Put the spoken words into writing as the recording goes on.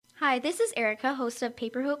Hi, this is Erica, host of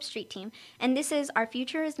Paper Hope Street Team, and this is Our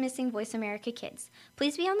Future is Missing Voice America Kids.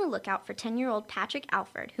 Please be on the lookout for 10-year-old Patrick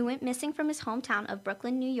Alford, who went missing from his hometown of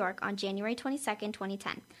Brooklyn, New York on January 22,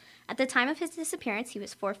 2010. At the time of his disappearance, he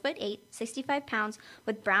was 4'8", 65 pounds,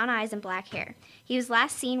 with brown eyes and black hair. He was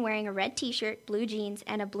last seen wearing a red t-shirt, blue jeans,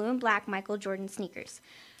 and a blue and black Michael Jordan sneakers.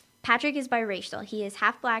 Patrick is biracial. He is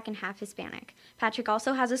half black and half Hispanic. Patrick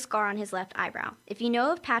also has a scar on his left eyebrow. If you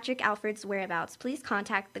know of Patrick Alford's whereabouts, please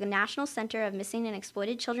contact the National Center of Missing and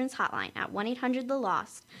Exploited Children's Hotline at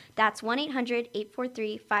 1-800-THE-LOST. That's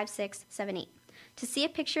 1-800-843-5678. To see a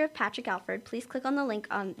picture of Patrick Alford, please click on the link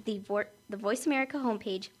on the Voice America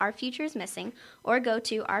homepage, Our Future is Missing, or go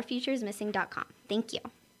to ourfutureismissing.com. Thank you.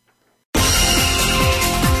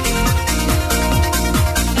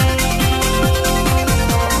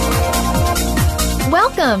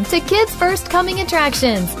 Welcome to Kids First Coming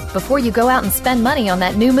Attractions. Before you go out and spend money on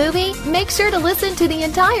that new movie, make sure to listen to the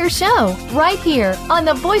entire show right here on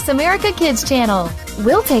the Voice America Kids channel.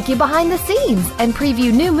 We'll take you behind the scenes and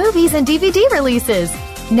preview new movies and DVD releases.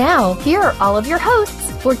 Now, here are all of your hosts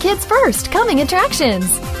for Kids First Coming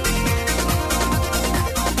Attractions.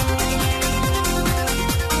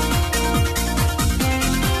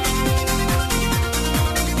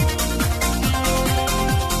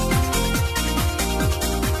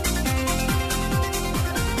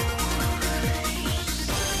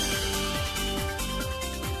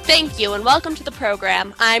 Thank you, and welcome to the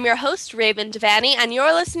program. I'm your host, Raven Devanney, and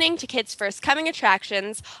you're listening to Kids First Coming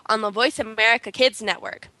Attractions on the Voice America Kids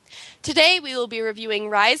Network. Today, we will be reviewing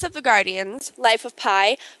Rise of the Guardians, Life of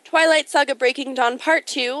Pi, Twilight Saga Breaking Dawn Part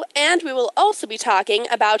 2, and we will also be talking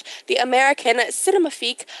about the American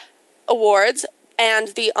Cinematheque Awards, and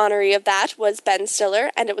the honoree of that was Ben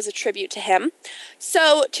Stiller, and it was a tribute to him.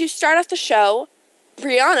 So, to start off the show,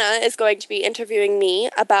 Brianna is going to be interviewing me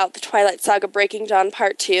about the Twilight Saga Breaking Dawn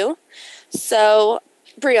Part 2. So,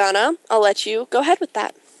 Brianna, I'll let you go ahead with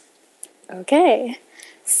that. Okay.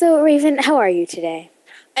 So, Raven, how are you today?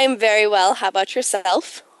 I'm very well. How about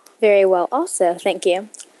yourself? Very well also, thank you.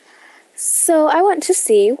 So, I want to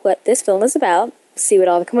see what this film is about, see what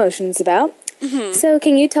all the commotion is about. Mm-hmm. So,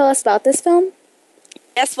 can you tell us about this film?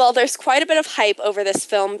 Yes, well, there's quite a bit of hype over this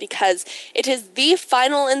film because it is the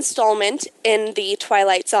final installment in the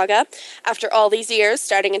Twilight Saga after all these years,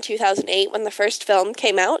 starting in 2008 when the first film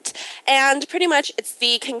came out. And pretty much it's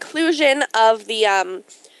the conclusion of the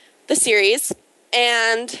series,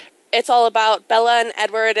 and it's all about Bella and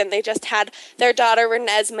Edward, and they just had their daughter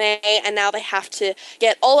Renesmee, and now they have to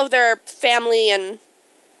get all of their family and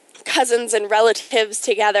cousins and relatives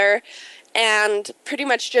together and pretty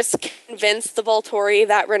much just convince the Volturi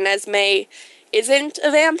that Renesmee isn't a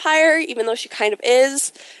vampire, even though she kind of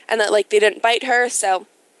is, and that, like, they didn't bite her, so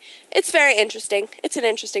it's very interesting. It's an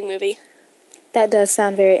interesting movie. That does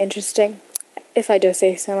sound very interesting, if I do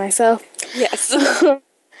say so myself. Yes.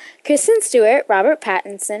 Kristen Stewart, Robert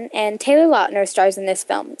Pattinson, and Taylor Lautner stars in this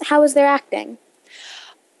film. How was their acting?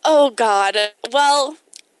 Oh, God. Well,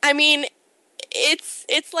 I mean,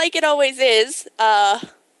 it's like it always is.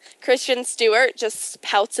 Kristen Stewart just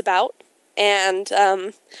pouts about, and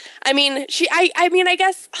I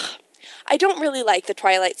guess I don't really like the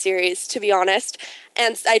Twilight series, to be honest,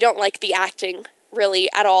 and I don't like the acting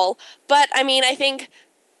really at all, but I mean, I think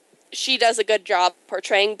she does a good job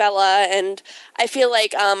portraying Bella, and I feel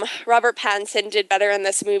like Robert Pattinson did better in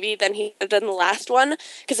this movie than he did in the last one,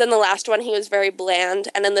 because in the last one he was very bland,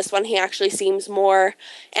 and in this one he actually seems more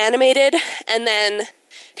animated, and then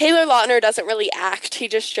Taylor Lautner doesn't really act. He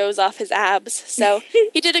just shows off his abs. So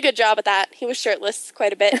he did a good job at that. He was shirtless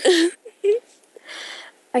quite a bit.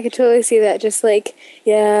 I could totally see that. Just like,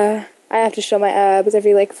 yeah, I have to show my abs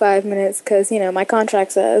every 5 minutes because, my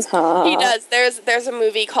contract says, ha. He does. There's a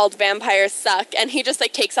movie called Vampires Suck, and he just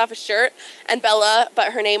takes off his shirt, and Bella,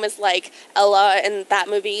 but her name is Ella in that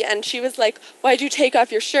movie, and she was like, why'd you take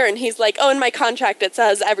off your shirt? And he's like, oh, in my contract it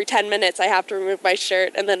says every 10 minutes I have to remove my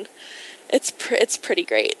shirt, and then it's pretty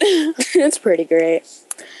great. It's pretty great.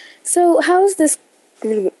 So how is this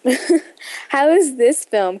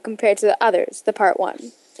film compared to the others, the part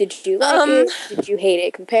 1? Did you like it? Did you hate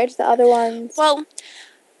it compared to the other ones? Well,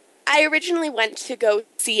 I originally went to go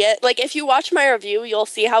see it. If you watch my review, you'll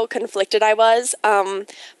see how conflicted I was.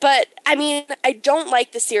 But, I mean, I don't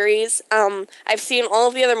like the series. I've seen all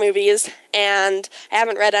of the other movies, and I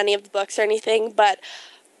haven't read any of the books or anything, but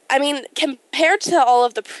I mean, compared to all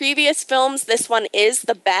of the previous films, this one is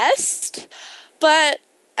the best, but,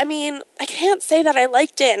 I mean, I can't say that I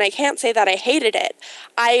liked it, and I can't say that I hated it.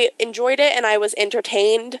 I enjoyed it, and I was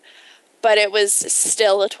entertained, but it was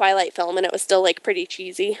still a Twilight film, and it was still, pretty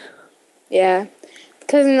cheesy. Yeah,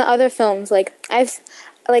 because in the other films,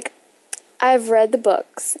 I've read the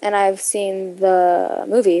books and I've seen the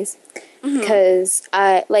movies because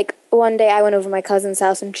one day I went over to my cousin's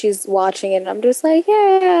house and she's watching it and I'm just like,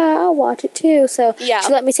 yeah, I'll watch it too. So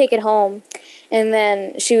she let me take it home. And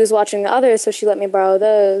then she was watching the others, so she let me borrow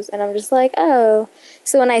those. And I'm just like, oh.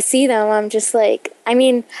 So when I see them, I'm just like, I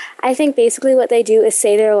mean, I think basically what they do is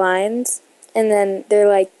say their lines, and then they're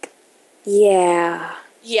like, yeah.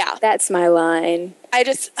 Yeah. That's my line.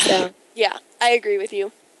 Yeah, I agree with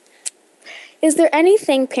you. Is there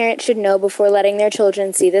anything parents should know before letting their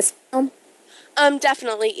children see this film?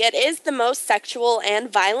 Definitely. It is the most sexual and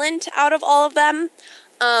violent out of all of them.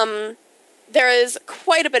 There is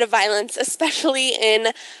quite a bit of violence, especially in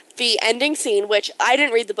the ending scene, which I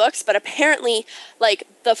didn't read the books, but apparently, like,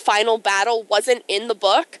 the final battle wasn't in the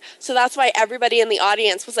book, so that's why everybody in the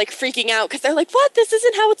audience was, like, freaking out, because they're like, what? This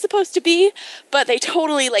isn't how it's supposed to be? But they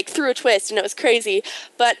totally, like, threw a twist, and it was crazy.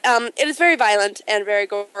 But it is very violent and very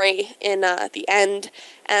gory in the end,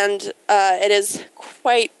 and it is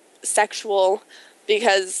quite sexual,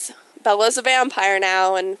 because Bella's a vampire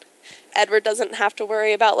now, and Edward doesn't have to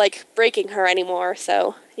worry about, like, breaking her anymore,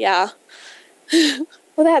 so, yeah.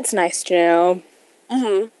 Well, that's nice to know.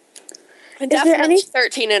 Mm-hmm. And definitely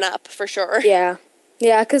 13 and up, for sure. Yeah.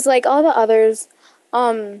 Yeah, because, like, all the others,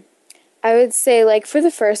 I would say, like, for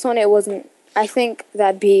the first one, it wasn't, I think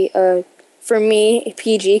that'd be, for me,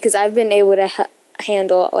 PG, because I've been able to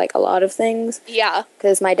handle, like, a lot of things. Yeah.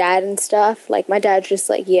 Because my dad and stuff, like, my dad's just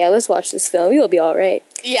like, yeah, let's watch this film, you'll be all right.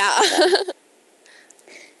 Yeah.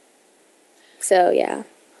 So, yeah.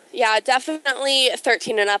 Yeah, definitely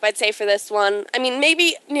 13 and up, I'd say, for this one. I mean,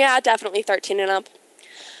 definitely 13 and up.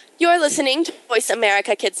 You're listening to Voice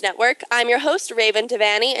America Kids Network. I'm your host, Raven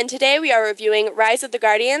Devanney, and today we are reviewing Rise of the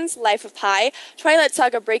Guardians, Life of Pi, Twilight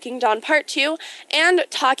Saga Breaking Dawn Part 2, and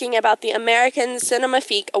talking about the American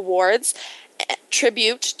Cinematheque Awards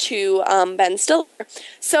tribute to Ben Stiller.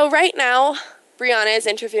 So right now, Brianna is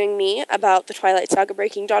interviewing me about the Twilight Saga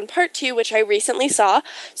Breaking Dawn Part 2, which I recently saw,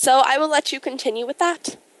 so I will let you continue with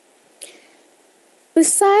that.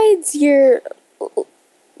 Besides your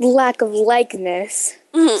lack of likeness,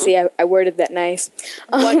 see, I worded that nice,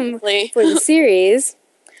 for the series,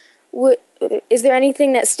 is there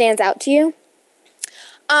anything that stands out to you?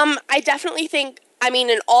 I definitely think,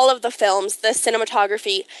 in all of the films, the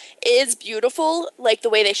cinematography is beautiful, like the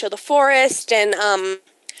way they show the forest, and, the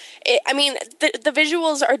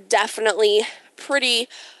visuals are definitely pretty,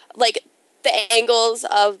 like, the angles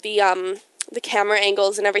of the camera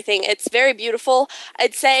angles and everything, it's very beautiful,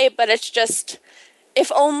 I'd say, but it's just,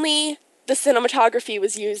 if only the cinematography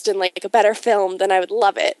was used in, like, a better film, then I would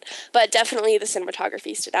love it, but definitely the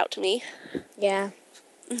cinematography stood out to me. Yeah.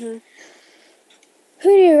 Mm-hmm. Who do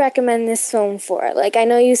you recommend this film for? Like, I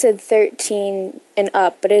know you said 13 and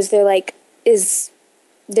up, but is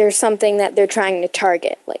there something that they're trying to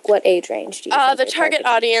target? Like, what age range do you think the target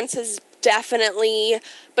audience is definitely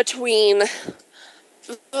between,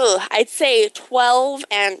 I'd say 12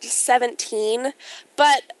 and 17,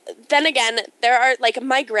 but then again, there are, like,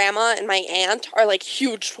 my grandma and my aunt are, like,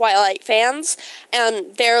 huge Twilight fans,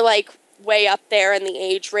 and they're, like, way up there in the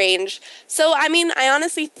age range. So, I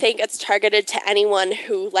honestly think it's targeted to anyone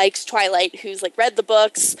who likes Twilight, who's, like, read the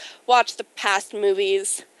books, watched the past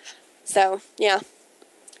movies. So, yeah.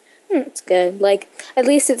 It's good. Like, at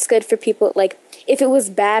least it's good for people, like, if it was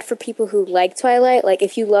bad for people who like Twilight, like,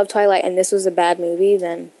 if you love Twilight and this was a bad movie,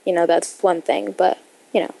 then, that's one thing, but,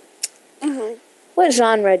 Mm-hmm. What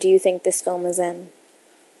genre do you think this film is in?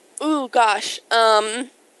 Ooh, gosh.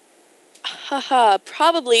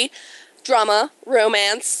 Probably drama,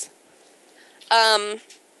 romance.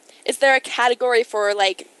 Is there a category for,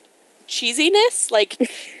 like, cheesiness? Like,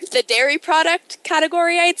 the dairy product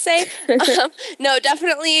category, I'd say? No,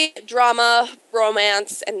 definitely drama,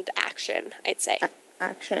 romance, and action, I'd say.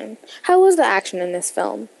 Action. How was the action in this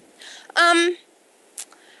film?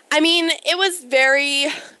 It was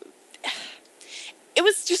it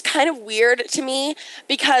was just kind of weird to me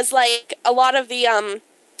because, like, a lot of the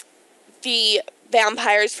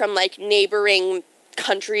vampires from, like, neighboring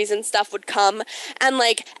countries and stuff would come, and,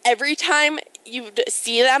 like, every time you'd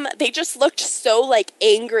see them, they just looked so, like,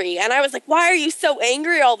 angry, and I was like, why are you so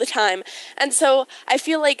angry all the time? And so I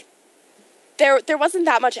feel like there wasn't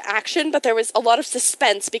that much action, but there was a lot of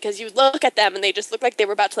suspense because you look at them and they just look like they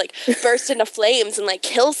were about to, like, burst into flames and, like,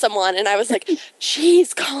 kill someone, and I was like,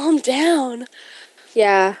 jeez, calm down.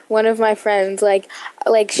 Yeah, one of my friends, like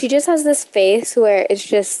she just has this face where it's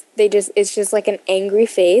just like an angry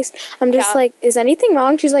face. I'm just like, is anything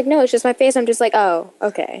wrong? She's like, no, it's just my face. I'm just like, oh,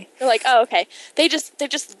 okay. They're like, oh, okay. They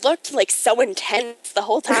just looked like so intense the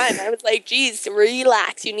whole time. I was like, geez,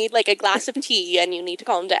 relax. You need like a glass of tea and you need to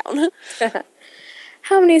calm down.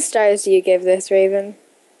 How many stars do you give this, Raven?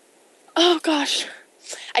 Oh, gosh.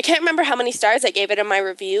 I can't remember how many stars I gave it in my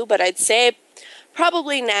review, but I'd say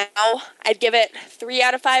probably now I'd give it 3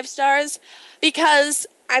 out of 5 stars because,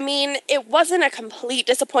 I mean, it wasn't a complete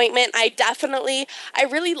disappointment. I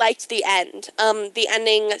really liked the end. The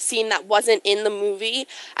ending scene that wasn't in the movie,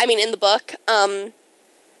 in the book,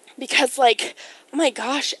 because, like, oh my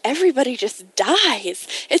gosh, everybody just dies.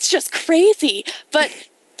 It's just crazy.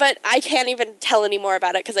 But I can't even tell any more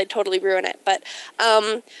about it because I'd totally ruin it. But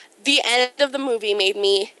the end of the movie made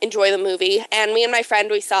me enjoy the movie, and me and my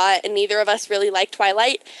friend, we saw it, and neither of us really liked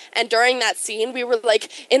Twilight, and during that scene, we were,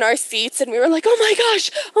 like, in our seats, and we were like, oh my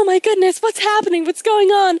gosh, oh my goodness, what's happening, what's going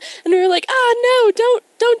on, and we were like, no,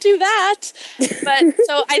 don't do that, but,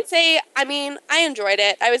 so I'd say, I enjoyed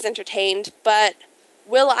it, I was entertained, but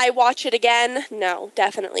will I watch it again? No,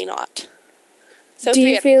 definitely not. So do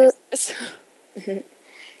you feel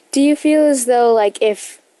as though, like,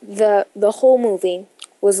 if the whole movie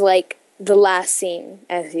was like the last scene,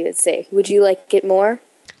 as you would say, would you like it more?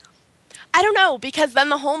 I don't know, because then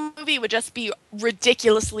the whole movie would just be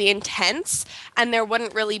ridiculously intense, and there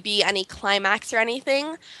wouldn't really be any climax or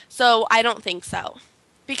anything, so I don't think so.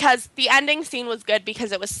 Because the ending scene was good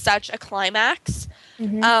because it was such a climax,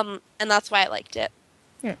 and that's why I liked it.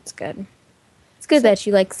 Yeah, it's good. It's good that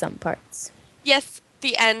you like some parts. Yes,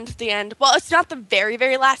 the end. Well, it's not the very,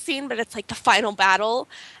 very last scene, but it's like the final battle,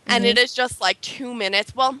 and it is just like 2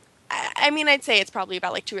 minutes. Well, I'd say it's probably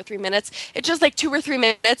about like 2 or 3 minutes. It's just like 2 or 3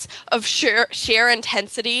 minutes of sheer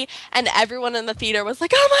intensity, and everyone in the theater was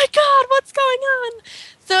like, oh my God, what's going on?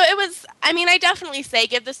 So it was, I definitely say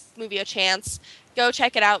give this movie a chance. Go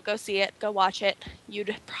check it out, go see it, go watch it.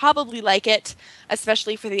 You'd probably like it,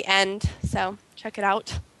 especially for the end, so check it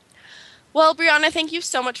out. Well, Brianna, thank you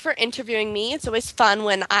so much for interviewing me. It's always fun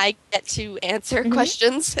when I get to answer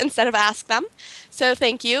questions instead of ask them. So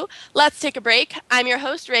thank you. Let's take a break. I'm your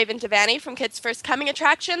host, Raven Devanney from Kids First Coming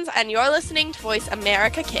Attractions, and you're listening to Voice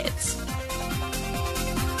America Kids.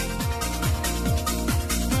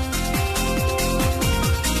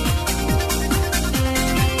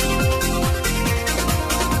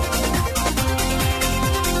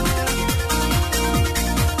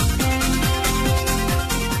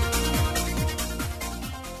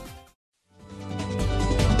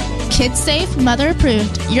 Kids safe, mother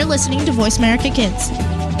approved. You're listening to Voice America Kids.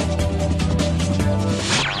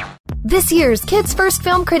 This year's Kids First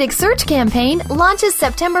Film Critics Search campaign launches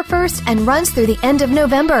September 1st and runs through the end of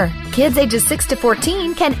November. Kids ages 6 to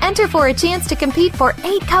 14 can enter for a chance to compete for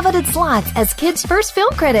 8 coveted slots as Kids First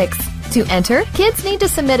Film Critics. To enter, kids need to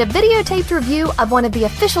submit a videotaped review of one of the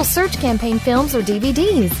official search campaign films or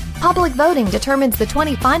DVDs. Public voting determines the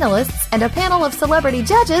 20 finalists, and a panel of celebrity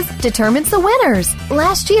judges determines the winners.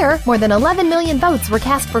 Last year, more than 11 million votes were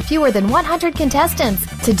cast for fewer than 100 contestants.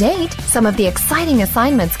 To date, some of the exciting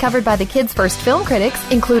assignments covered by the Kids First Film Critics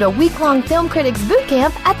include a week-long Film Critics Boot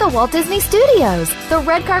Camp at the Walt Disney Studios, the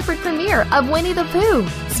red carpet premiere of Winnie the Pooh,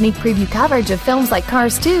 sneak preview coverage of films like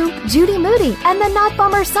Cars 2, Judy Moody, and The Not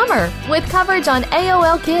Bummer Summer, with coverage on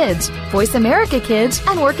AOL Kids, Voice America Kids,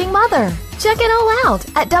 and Working Mother. Check it all out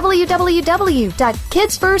at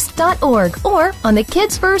www.kidsfirst.org or on the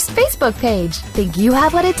Kids First Facebook page. Think you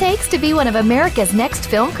have what it takes to be one of America's next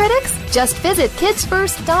film critics? Just visit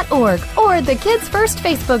kidsfirst.org or the Kids First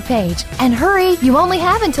Facebook page. And hurry, you only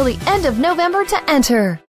have until the end of November to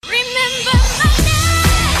enter. Remember my name.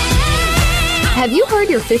 Have you heard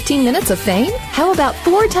your 15 minutes of fame? How about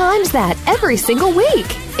 4 times that every single week?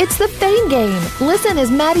 It's the Fame Game. Listen as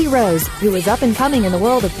Maddie Rose, who is up and coming in the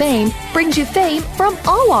world of fame, brings you fame from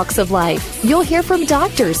all walks of life. You'll hear from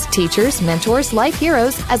doctors, teachers, mentors, life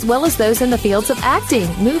heroes, as well as those in the fields of acting,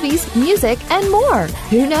 movies, music, and more.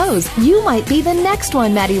 Who knows? You might be the next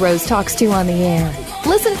one Maddie Rose talks to on the air.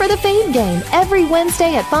 Listen for the Fame Game every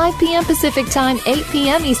Wednesday at 5 p.m. Pacific Time, 8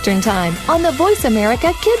 p.m. Eastern Time on the Voice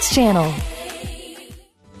America Kids channel.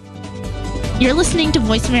 You're listening to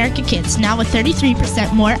Voice America Kids, now with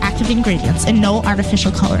 33% more active ingredients and no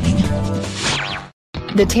artificial coloring.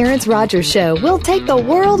 The Terrence Rogers Show will take the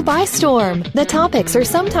world by storm. The topics are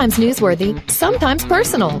sometimes newsworthy, sometimes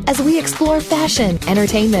personal, as we explore fashion,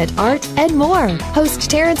 entertainment, art, and more.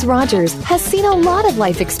 Host Terrence Rogers has seen a lot of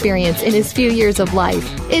life experience in his few years of life.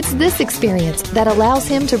 It's this experience that allows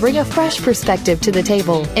him to bring a fresh perspective to the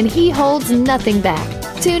table, and he holds nothing back.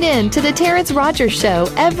 Tune in to The Terrence Rogers Show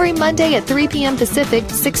every Monday at 3 p.m. Pacific,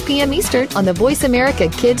 6 p.m. Eastern on the Voice America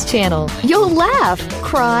Kids channel. You'll laugh,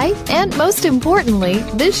 cry, and most importantly,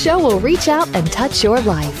 this show will reach out and touch your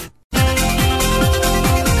life.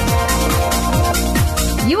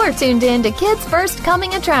 You are tuned in to Kids First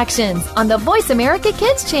Coming Attractions on the Voice America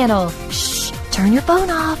Kids channel. Shh, turn your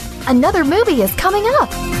phone off. Another movie is coming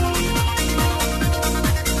up.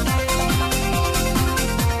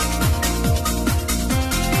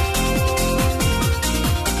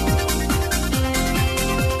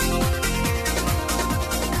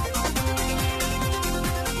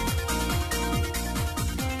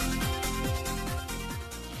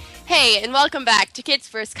 Hey, and welcome back to Kids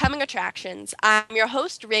First Coming Attractions. I'm your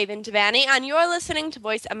host, Raven Devanney, and you're listening to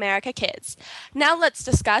Voice America Kids. Now let's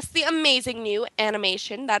discuss the amazing new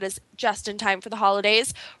animation that is just in time for the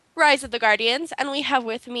holidays, Rise of the Guardians, and we have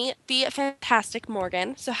with me the fantastic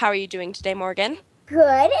Morgan. So how are you doing today, Morgan? Good,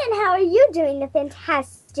 and how are you doing, the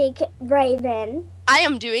fantastic Raven? I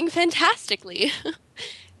am doing fantastically.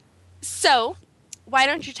 So, why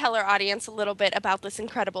don't you tell our audience a little bit about this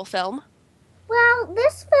incredible film? Well,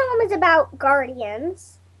 this film is about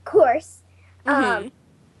Guardians, of course.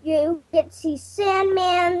 You get to see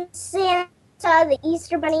Sandman, Santa, the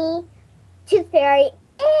Easter Bunny, Tooth Fairy,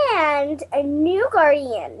 and a new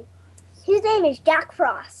Guardian. His name is Jack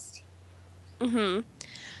Frost.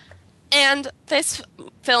 And this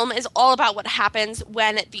film is all about what happens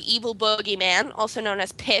when the evil boogeyman, also known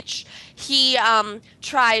as Pitch, he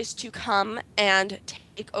tries to come and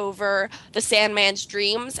take over the Sandman's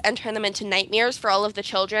dreams and turn them into nightmares for all of the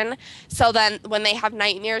children. So then when they have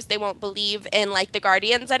nightmares, they won't believe in like the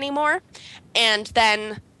Guardians anymore. And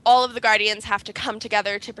then all of the Guardians have to come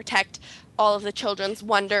together to protect all of the children's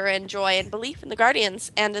wonder and joy and belief in the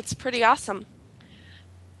Guardians. And it's pretty awesome.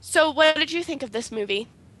 So what did you think of this movie?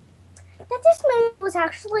 That this movie was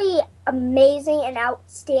actually amazing and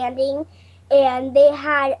outstanding, and they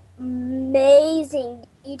had amazing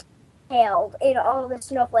detail in all the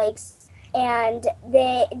snowflakes, and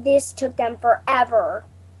this took them forever.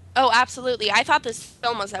 Oh, absolutely. I thought this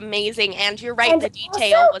film was amazing, and you're right, the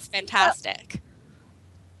detail was fantastic.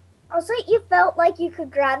 Also, you felt like you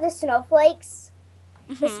could grab the snowflakes,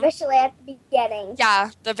 especially at the beginning. Yeah,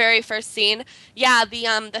 the very first scene. Yeah, the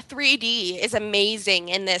 3D is amazing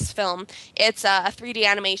in this film. It's a 3D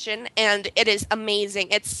animation, and it is amazing.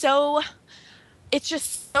 It's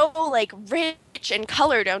just so like rich in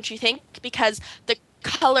color, don't you think? Because the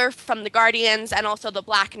color from the Guardians and also the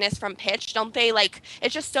blackness from Pitch, don't they like?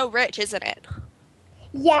 It's just so rich, isn't it?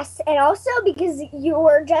 Yes, and also because you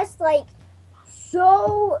were just like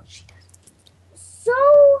so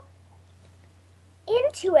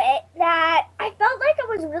into it that I felt like I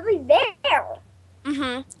was really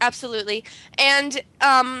there. Absolutely. And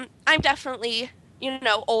I'm definitely,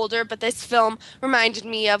 older, but this film reminded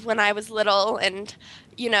me of when I was little, and,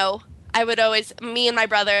 I would always, me and my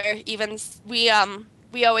brother, even, we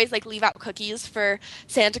always, like, leave out cookies for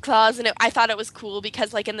Santa Claus, and I thought it was cool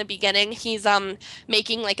because, like, in the beginning, he's,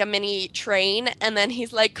 making, like, a mini train, and then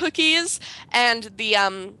he's like, cookies, and the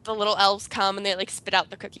little elves come, and they, like, spit out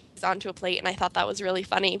the cookies onto a plate, and I thought that was really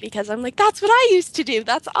funny, because I'm like, that's what I used to do,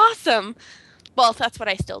 that's awesome! Well, that's what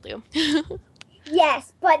I still do.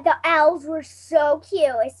 Yes, but the elves were so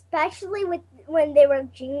cute, especially when they were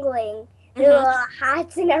jingling. The little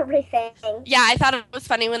hats and everything. Yeah, I thought it was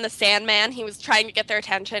funny when the Sandman, he was trying to get their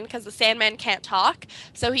attention because the Sandman can't talk,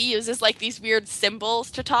 so he uses like these weird symbols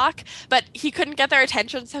to talk, but he couldn't get their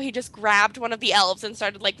attention, so he just grabbed one of the elves and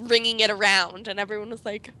started like ringing it around, and everyone was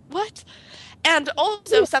like, what? And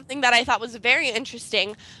also something that I thought was very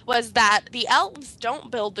interesting was that the elves don't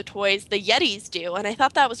build the toys, the Yetis do, and I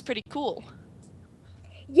thought that was pretty cool.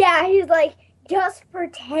 Yeah, he's like, just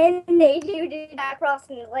pretend they do Jack Frost,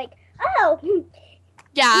 and he's like, oh.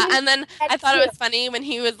 Yeah, and then I thought it was funny when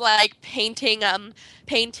he was like painting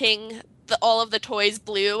all of the toys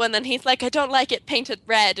blue, and then he's like, I don't like it painted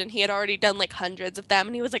red, and he had already done like hundreds of them,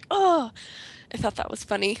 and he was like, oh, I thought that was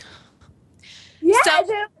funny. Yeah,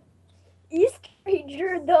 he's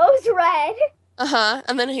drew those red.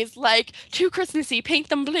 And then he's like, too Christmassy, paint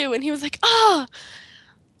them blue, and he was like, oh.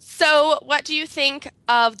 So what do you think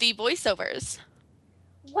of the voiceovers?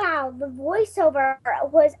 Wow, the voiceover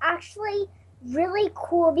was actually really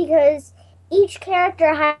cool because each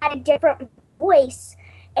character had a different voice,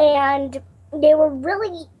 and they were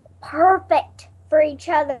really perfect for each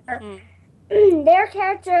other. Their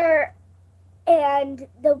character and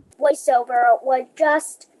the voiceover was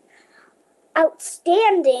just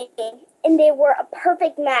outstanding, and they were a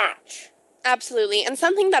perfect match. Absolutely. And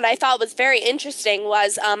something that I thought was very interesting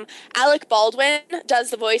was Alec Baldwin does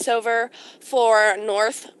the voiceover for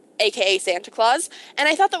North, aka Santa Claus. And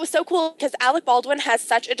I thought that was so cool because Alec Baldwin has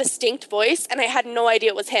such a distinct voice, and I had no idea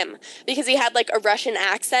it was him because he had like a Russian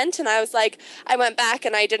accent. And I was like, I went back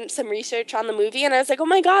and I did some research on the movie, and I was like, oh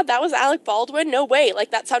my God, that was Alec Baldwin? No way. Like,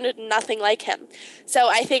 that sounded nothing like him. So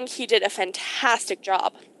I think he did a fantastic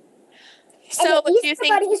job. So and the Easter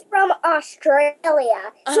Bunny's from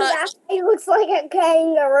Australia, so that's why he looks like a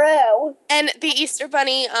kangaroo. And the Easter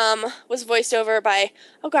Bunny was voiced over by,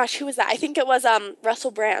 oh gosh, who was that? I think it was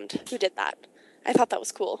Russell Brand who did that. I thought that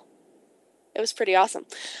was cool. It was pretty awesome.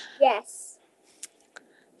 Yes.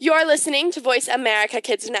 You're listening to Voice America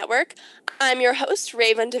Kids Network. I'm your host,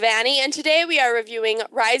 Raven Devanney, and today we are reviewing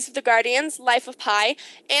Rise of the Guardians, Life of Pi,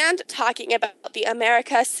 and talking about the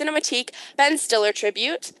America Cinematheque Ben Stiller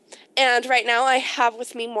tribute. And right now I have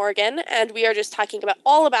with me Morgan, and we are just talking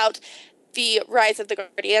all about the Rise of the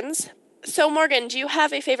Guardians. So Morgan, do you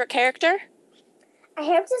have a favorite character? I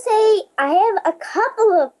have to say I have a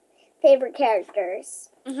couple of favorite characters.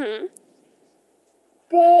 Mm-hmm.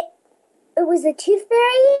 It was the Tooth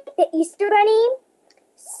Fairy, the Easter Bunny,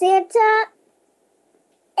 Santa,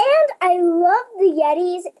 and I love the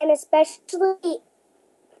Yetis, and especially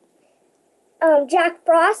Jack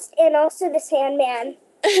Frost and also the Sandman.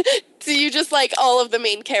 So you just like all of the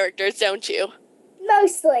main characters, don't you?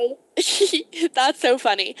 Mostly. That's so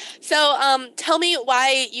funny. So tell me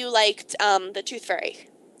why you liked the Tooth Fairy.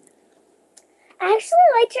 I actually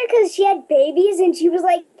liked her because she had babies and she was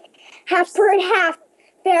like half bird, half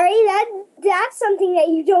fairy. That's something that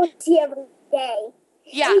you don't see every day.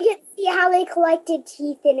 Yeah. And you get to see how they collected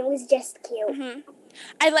teeth, and it was just cute. Mm-hmm.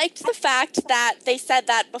 I liked the fact that they said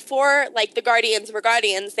that before, like, the Guardians were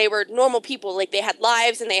Guardians, they were normal people. Like, they had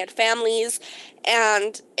lives and they had families,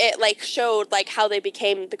 and it, like, showed, like, how they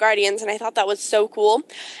became the Guardians, and I thought that was so cool.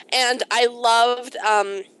 And I loved,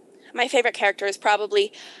 my favorite character is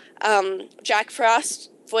probably Jack Frost,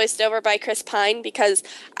 voiced over by Chris Pine, because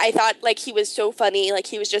I thought, like, he was so funny. Like,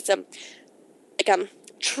 he was just a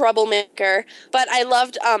troublemaker. But I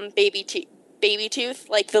loved Baby Tooth,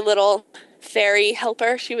 like the little fairy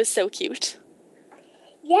helper. She was so cute.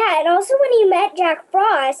 Yeah, and also when you met Jack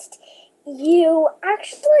Frost, you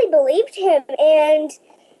actually believed him, and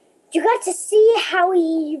you got to see how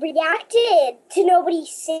he reacted to nobody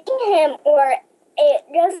seeing him, or it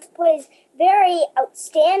just was very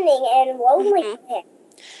outstanding and lonely for him.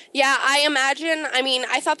 Yeah,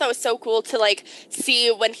 I thought that was so cool to, like,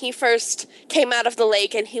 see when he first came out of the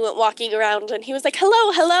lake and he went walking around and he was like,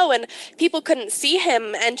 hello, hello, and people couldn't see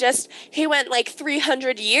him, and just, he went, like,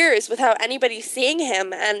 300 years without anybody seeing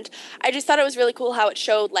him, and I just thought it was really cool how it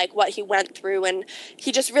showed, like, what he went through, and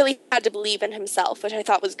he just really had to believe in himself, which I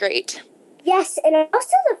thought was great. Yes, and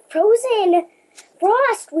also the frozen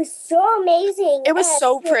frost was so amazing. It was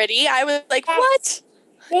so pretty. I was like, what?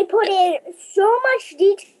 They put in so much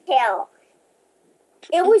detail.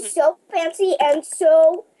 It was so fancy and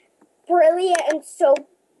so brilliant and so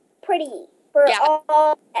pretty for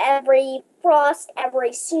every frost,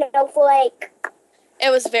 every snowflake. It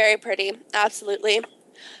was very pretty, absolutely.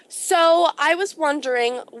 So I was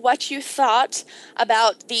wondering what you thought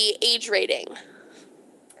about the age rating.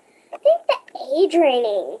 I think the age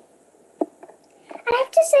rating, I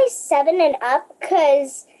have to say 7 and up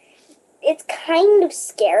because it's kind of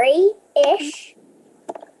scary-ish.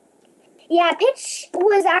 Yeah, Pitch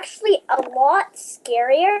was actually a lot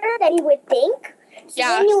scarier than you would think. So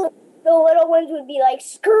then the little ones would be like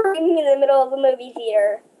screaming in the middle of the movie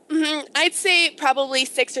theater. Mm-hmm. I'd say probably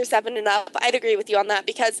 6 or 7 and up. I'd agree with you on that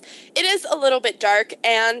because it is a little bit dark,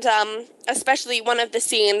 and especially one of the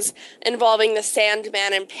scenes involving the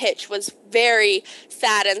Sandman and Pitch was very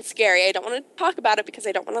sad and scary. I don't want to talk about it because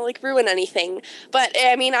I don't want to, like, ruin anything. But,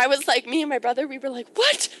 I mean, I was like, me and my brother, we were like,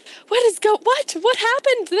 what? What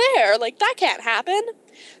happened there? Like, that can't happen.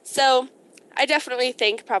 So I definitely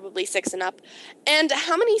think probably 6 and up. And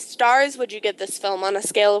how many stars would you give this film on a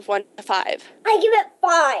scale of 1 to 5? I give it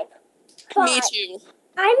 5. 5. Me too.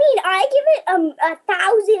 I mean, I give it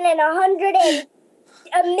 1,000 and 100 and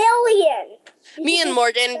a million. Me and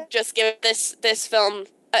Morgan just give this film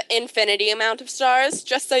an infinity amount of stars,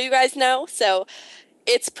 just so you guys know. So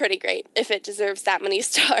it's pretty great if it deserves that many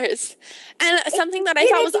stars. And something that I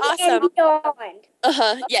thought was awesome. And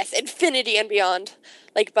beyond. Yes, infinity and beyond.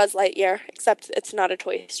 Like Buzz Lightyear, except it's not a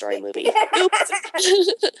Toy Story movie. Oops.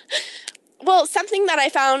 Well, something that I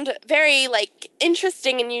found very, like,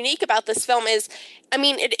 interesting and unique about this film is, I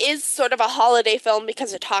mean, it is sort of a holiday film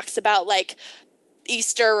because it talks about, like,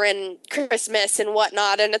 Easter and Christmas and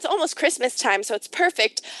whatnot, and it's almost Christmas time, so it's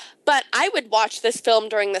perfect. But I would watch this film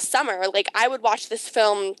during the summer. Like, I would watch this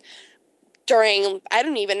film during, I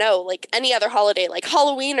don't even know, like any other holiday, like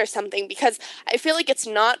Halloween or something, because I feel like it's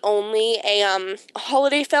not only a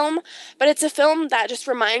holiday film, but it's a film that just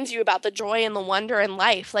reminds you about the joy and the wonder in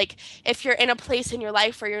life. Like, if you're in a place in your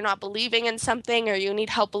life where you're not believing in something or you need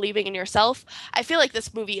help believing in yourself, I feel like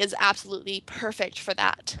this movie is absolutely perfect for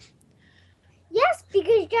that. Yes,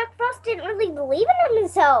 because Jack Frost didn't really believe in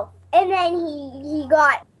himself, and then he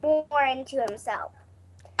got more into himself.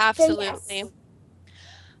 Absolutely. So, yes.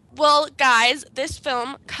 Well, guys, this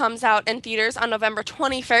film comes out in theaters on November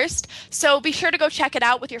 21st, so be sure to go check it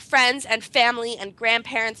out with your friends and family and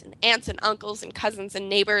grandparents and aunts and uncles and cousins and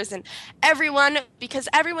neighbors and everyone, because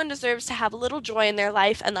everyone deserves to have a little joy in their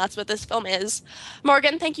life, and that's what this film is.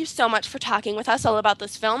 Morgan, thank you so much for talking with us all about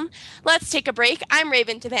this film. Let's take a break. I'm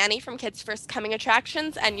Raven Devanney from Kids First Coming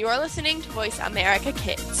Attractions, and you're listening to Voice America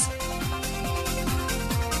Kids.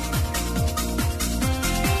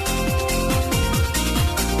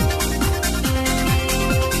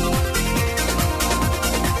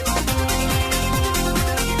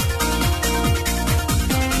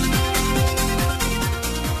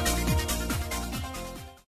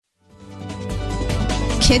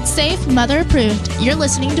 Kids safe, mother approved. You're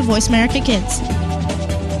listening to Voice America Kids.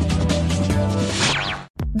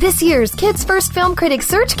 This year's Kids First Film Critics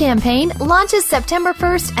Search campaign launches September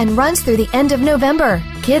 1st and runs through the end of November.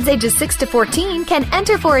 Kids ages 6 to 14 can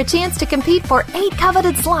enter for a chance to compete for 8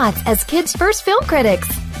 coveted slots as Kids First Film Critics.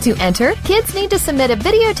 To enter, kids need to submit a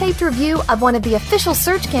videotaped review of one of the official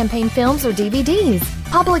search campaign films or DVDs.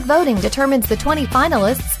 Public voting determines the 20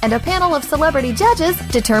 finalists, and a panel of celebrity judges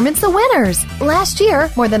determines the winners. Last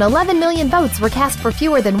year, more than 11 million votes were cast for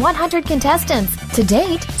fewer than 100 contestants. To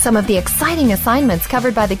date, some of the exciting assignments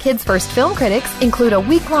covered by the Kids First Film Critics include a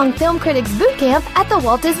week-long Film Critics Boot Camp at the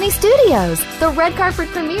Walt Disney Studios, the red carpet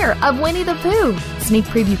premiere of Winnie the Pooh, sneak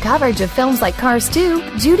preview coverage of films like Cars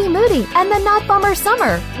 2, Judy Moody, and The Not Bummer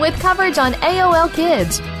Summer, with coverage on AOL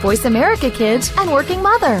Kids, Voice America Kids, and Working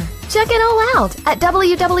Mother. Check it all out at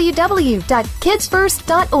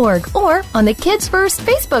www.kidsfirst.org or on the Kids First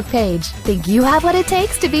Facebook page. Think you have what it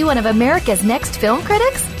takes to be one of America's next film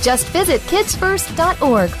critics? Just visit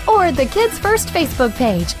kidsfirst.org or the Kids First Facebook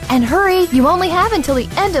page. And hurry, you only have until the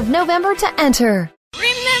end of November to enter.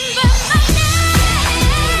 Remember my name.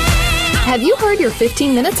 Have you heard your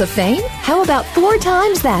 15 minutes of fame? How about 4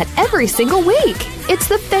 times that every single week? It's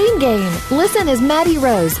the Fame Game. Listen as Maddie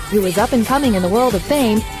Rose, who is up and coming in the world of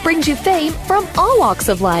fame, brings you fame from all walks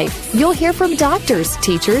of life. You'll hear from doctors,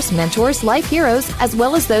 teachers, mentors, life heroes, as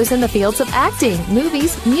well as those in the fields of acting,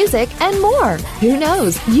 movies, music, and more. Who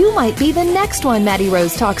knows? You might be the next one Maddie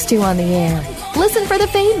Rose talks to on the air. Listen for the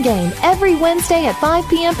Fame Game every Wednesday at 5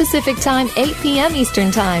 p.m. Pacific Time, 8 p.m.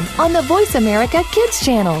 Eastern Time on the Voice America Kids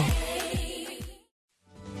channel.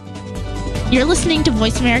 You're listening to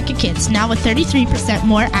Voice America Kids, now with 33%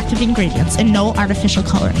 more active ingredients and no artificial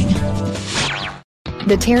coloring.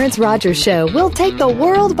 The Terrence Rogers Show will take the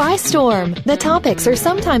world by storm. The topics are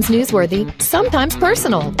sometimes newsworthy, sometimes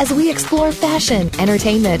personal, as we explore fashion,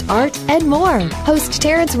 entertainment, art, and more. Host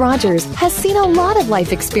Terrence Rogers has seen a lot of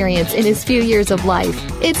life experience in his few years of life.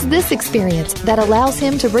 It's this experience that allows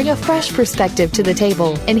him to bring a fresh perspective to the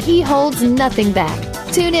table, and he holds nothing back.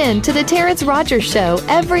 Tune in to The Terrence Rogers Show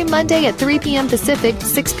every Monday at 3 p.m. Pacific,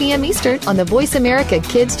 6 p.m. Eastern on the Voice America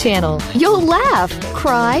Kids channel. You'll laugh,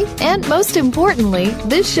 cry, and most importantly,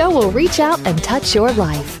 this show will reach out and touch your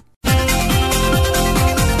life.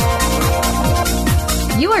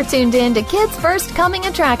 You are tuned in to Kids First Coming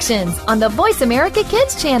Attractions on the Voice America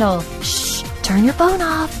Kids channel. Shh, turn your phone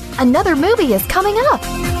off. Another movie is coming up.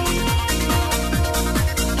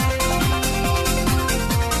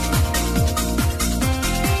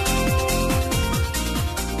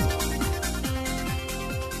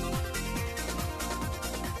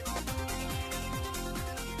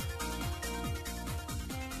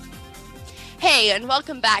 Hey, and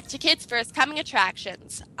welcome back to Kids First Coming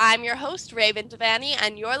Attractions. I'm your host, Raven Devanney,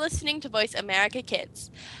 and you're listening to Voice America Kids.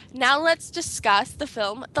 Now let's discuss the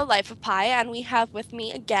film The Life of Pi, and we have with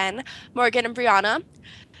me again Morgan and Brianna.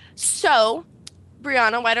 So,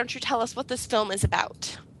 Brianna, why don't you tell us what this film is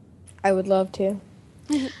about? I would love to.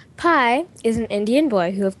 Pi is an Indian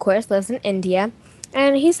boy who, of course, lives in India,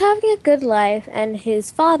 and he's having a good life, and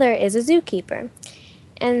his father is a zookeeper.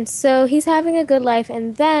 And so he's having a good life,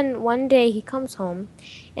 and then one day he comes home,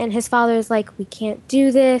 and his father is like, we can't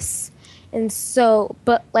do this. And so,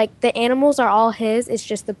 but like the animals are all his, it's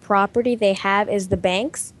just the property they have is the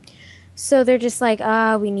bank's. So they're just like,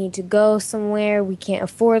 we need to go somewhere. We can't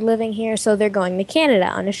afford living here. So they're going to Canada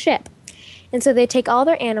on a ship. And so they take all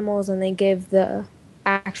their animals and they give the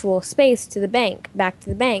actual space to the bank, back to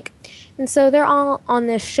the bank. And so they're all on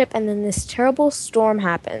this ship, and then this terrible storm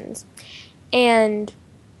happens. And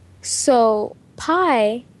so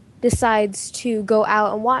Pi decides to go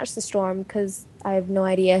out and watch the storm because I have no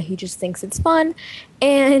idea. He just thinks it's fun.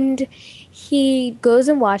 And he goes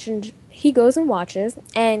and watches,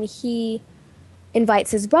 and he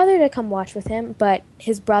invites his brother to come watch with him, but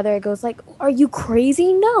his brother goes like, "Are you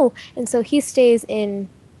crazy? No." And so he stays in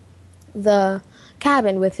the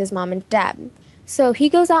cabin with his mom and dad. So he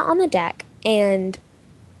goes out on the deck, and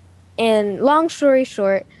long story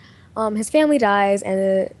short, his family dies,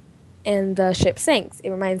 and the ship sinks. It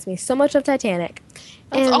reminds me so much of Titanic.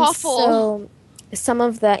 That's awful. So some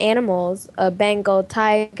of the animals, a Bengal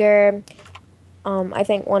tiger, I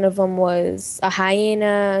think one of them was a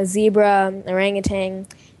hyena, a zebra, orangutan,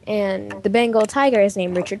 and the Bengal tiger is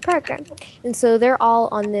named Richard Parker. And so they're all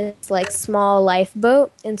on this like small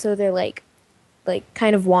lifeboat, and so they're like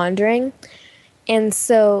kind of wandering. And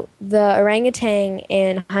so the orangutan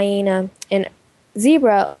and hyena and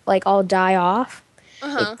zebra like all die off.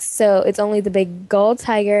 So it's only the Bengal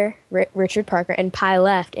tiger, Richard Parker, and Pi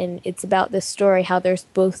left, and it's about this story how they're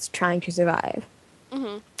both trying to survive.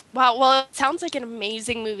 Wow, well, it sounds like an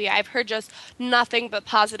amazing movie. I've heard just nothing but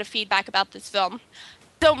positive feedback about this film.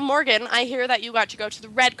 So, Morgan, I hear that you got to go to the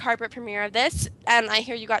red carpet premiere of this, and I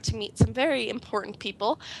hear you got to meet some very important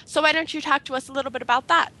people. So why don't you talk to us a little bit about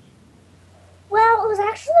that? Well, it was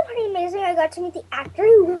actually pretty amazing. I got to meet the actor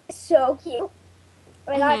who was so cute.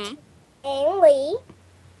 I got to meet Ang Lee,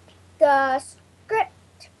 the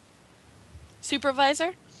script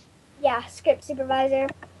supervisor. Yeah, script supervisor.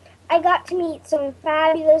 I got to meet some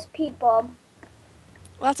fabulous people.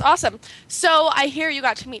 Well, that's awesome. So I hear you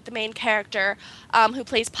got to meet the main character who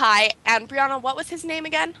plays Pi. And Brianna, what was his name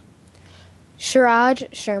again?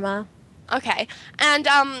 Shiraj Sharma. Okay. And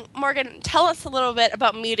Morgan, tell us a little bit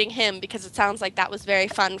about meeting him, because it sounds like that was very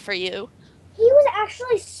fun for you. He was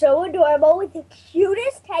actually so adorable with the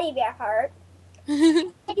cutest teddy bear heart.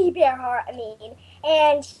 And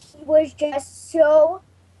he was just so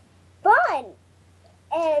fun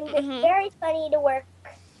and very funny to work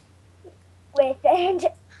with, and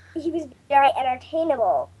he was very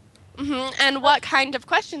entertainable. And what kind of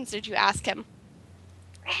questions did you ask him?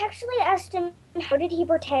 I actually asked him how did he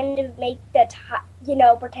pretend to make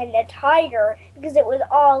pretend a tiger, because it was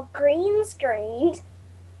all green screened.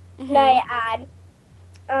 And I add,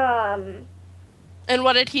 and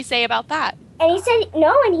what did he say about that? And he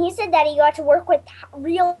said that he got to work with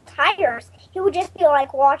real tigers. He would just be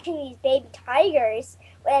like watching these baby tigers,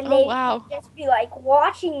 and they would just be like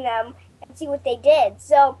watching them and see what they did.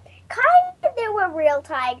 So kind of they were real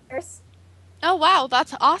tigers. Oh wow,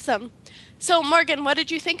 that's awesome. So Morgan, what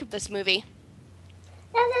did you think of this movie?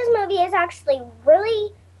 This movie is actually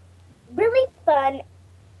really, really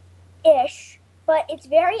fun-ish, but it's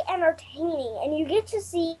very entertaining, and you get to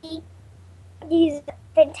see these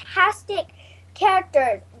fantastic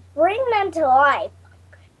characters, bring them to life.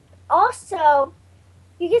 Also,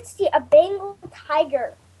 you get to see a Bengal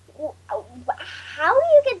tiger. How do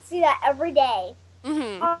you get to see that every day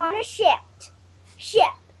on a ship?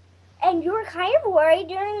 And you were kind of worried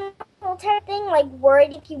during the whole entire thing, like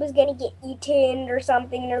worried if he was going to get eaten or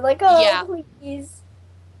something. You're like, please.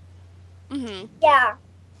 Yeah.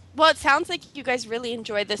 Well, it sounds like you guys really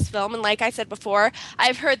enjoyed this film, and like I said before,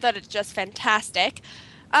 I've heard that it's just fantastic.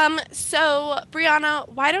 So, Brianna,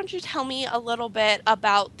 why don't you tell me a little bit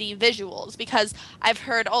about the visuals? Because I've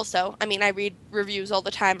heard also, I read reviews all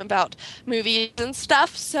the time about movies and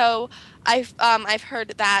stuff, so I've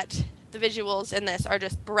heard that the visuals in this are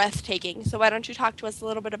just breathtaking. So why don't you talk to us a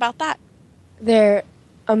little bit about that? They're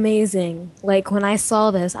amazing. Like, when I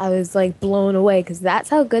saw this, I was, like, blown away, because that's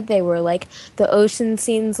how good they were. Like, the ocean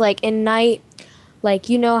scenes, like, in night, like,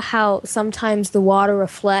 you know how sometimes the water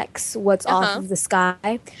reflects what's off of the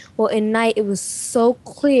sky? Well, in night, it was so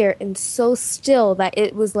clear and so still that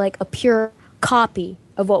it was, like, a pure copy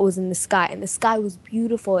of what was in the sky. And the sky was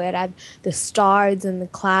beautiful. It had the stars and the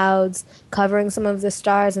clouds covering some of the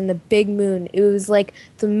stars and the big moon. It was like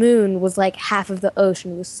the moon was like half of the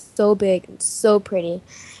ocean. It was so big and so pretty.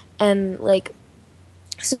 And like,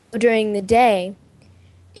 so during the day,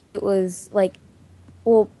 it was like,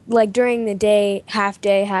 during the day,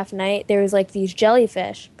 half night, there was like these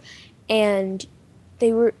jellyfish, and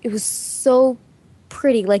it was so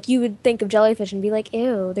pretty. Like, you would think of jellyfish and be like,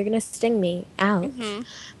 ew, they're gonna sting me. Ouch.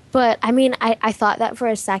 But I thought that for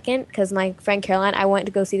a second, because my friend Caroline, I went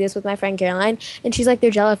to go see this with my friend Caroline, and she's like, they're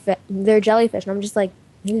jellyfish, and I'm just like,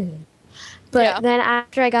 ew. But then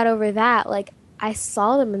after I got over that, like, I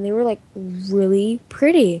saw them and they were, like, really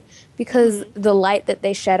pretty because the light that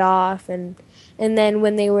they shed off. And then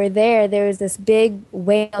when they were there was this big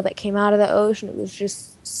whale that came out of the ocean. It was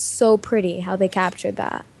just so pretty how they captured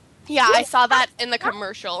that. Yeah, I saw that in the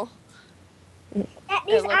commercial. That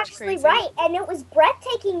is actually right, and it was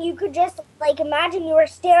breathtaking. You could just, like, imagine you were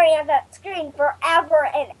staring at that screen forever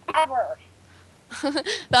and ever.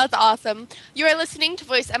 That's awesome. You are listening to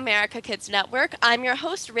Voice America Kids Network. I'm your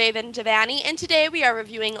host, Raven Devanney, and today we are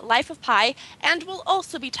reviewing Life of Pi, and we'll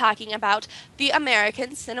also be talking about the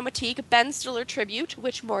American Cinematheque Ben Stiller tribute,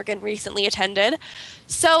 which Morgan recently attended.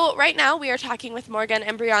 So right now we are talking with Morgan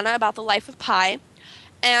and Brianna about the Life of Pi,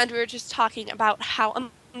 and we were just talking about how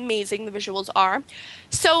amazing the visuals are.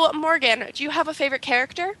 So Morgan, do you have a favorite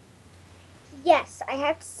character? Yes, I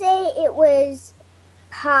have to say it was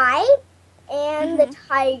Pi and the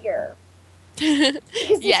tiger. Because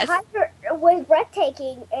the tiger was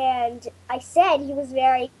breathtaking, and I said he was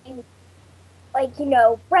very, like, you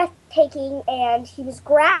know, breathtaking, and he was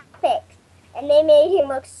graphic, and they made him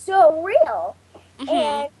look so real.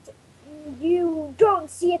 And you don't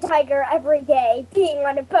see a tiger every day being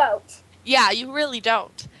on a boat. Yeah, you really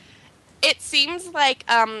don't. It seems like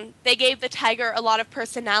they gave the tiger a lot of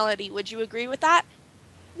personality. Would you agree with that?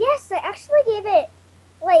 Yes, I actually gave it,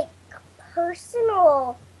 like,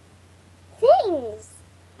 personal things.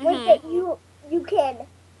 Like that you can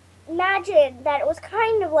imagine that it was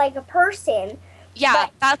kind of like a person. Yeah,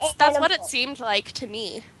 that's what it seemed like to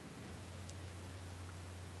me.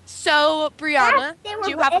 So, Brianna, do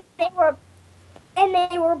you have... And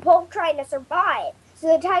they were both trying to survive.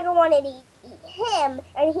 So the tiger wanted to eat him,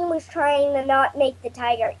 and he was trying to not make the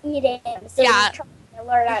tiger eat him. So he was trying to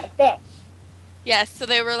learn how to fish. Yes, so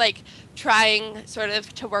they were, like, trying sort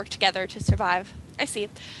of to work together to survive. I see.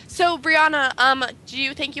 So, Brianna, do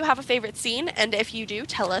you think you have a favorite scene? And if you do,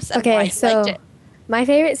 tell us and why you liked it. My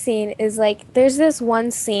favorite scene is, like, there's this one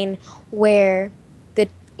scene where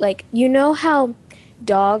you know how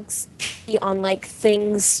dogs pee on, like,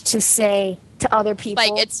 things to say to other people?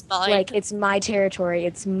 Like, it's mine. Like, it's my territory.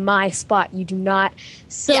 It's my spot. You do not.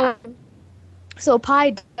 So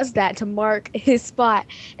Pi does that to mark his spot.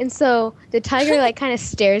 And so the tiger, like, kind of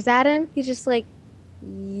stares at him. He's just like,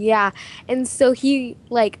 yeah. And so he,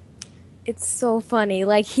 like, it's so funny.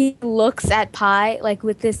 Like, he looks at Pi, like,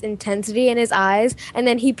 with this intensity in his eyes, and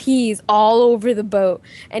then he pees all over the boat.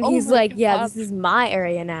 And he's like, yeah, this is my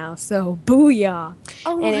area now. So, booyah.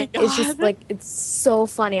 It's just, like, it's so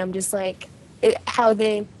funny. I'm just, like, how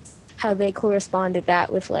they corresponded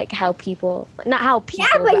that with, like, how people, not how people,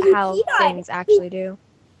 but how things actually do.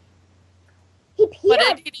 He peed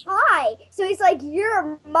on Pi, so he's like,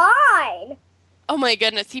 you're mine. Oh my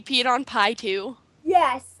goodness, he peed on Pi too?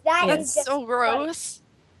 Yes, that's just so gross.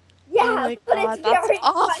 Yeah, oh my God, that's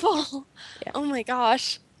awful. Yeah. Oh my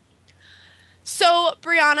gosh. So,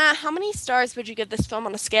 Brianna, how many stars would you give this film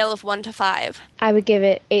on a scale of 1 to 5? I would give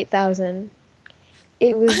it 8,000.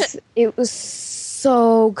 It was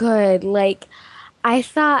so good. Like, I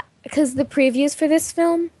thought, because the previews for this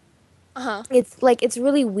film, it's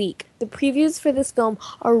really weak. The previews for this film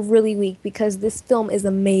are really weak because this film is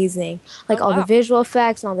amazing. Like, all the visual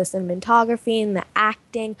effects and all the cinematography and the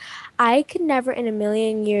acting. I could never in a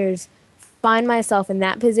million years find myself in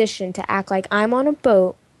that position to act like I'm on a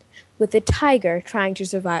boat with a tiger trying to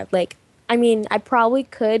survive. Like, I mean, I probably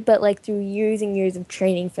could, but, like, through years and years of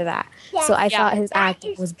training for that. Yes, so I thought his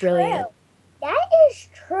acting was brilliant. That is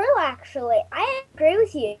true, actually. I agree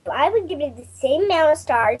with you. I would give it the same amount of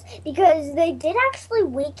stars because they did actually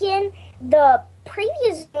weaken the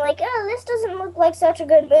previews. Like, oh, this doesn't look like such a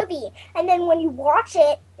good movie. And then when you watch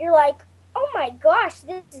it, you're like, oh my gosh,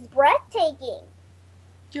 this is breathtaking.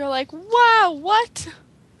 You're like, wow, what?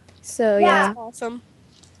 So, yeah. That's awesome.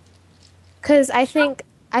 Because I think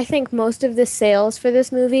most of the sales for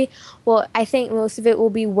this movie, well, I think most of it will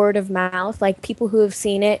be word of mouth. Like, people who have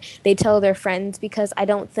seen it, they tell their friends, because I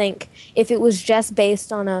don't think, if it was just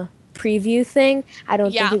based on a preview thing, I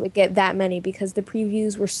don't think it would get that many, because the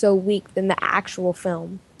previews were so weak than the actual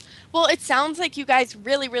film. Well, it sounds like you guys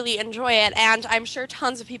really, really enjoy it, and I'm sure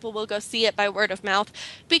tons of people will go see it by word of mouth,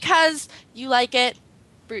 because you like it,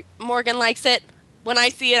 Morgan likes it. When I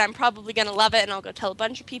see it, I'm probably going to love it, and I'll go tell a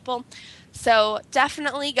bunch of people. So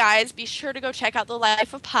definitely, guys, be sure to go check out The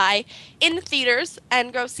Life of Pi in the theaters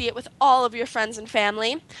and go see it with all of your friends and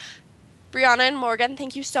family. Brianna and Morgan,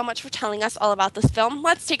 thank you so much for telling us all about this film.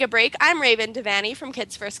 Let's take a break. I'm Raven Devanney from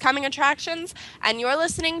Kids First Coming Attractions, and you're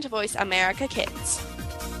listening to Voice America Kids.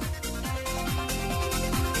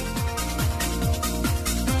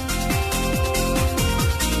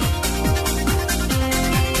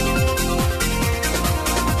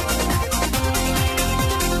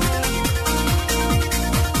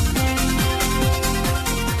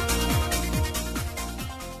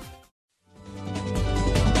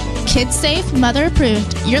 Kids safe, mother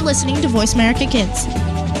approved. You're listening to Voice America Kids.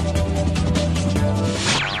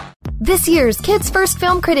 This year's Kids First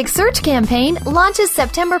Film Critics Search campaign launches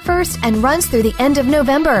September 1st and runs through the end of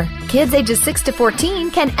November. Kids ages 6 to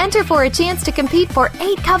 14 can enter for a chance to compete for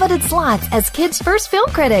 8 coveted slots as Kids First Film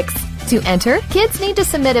Critics. To enter, kids need to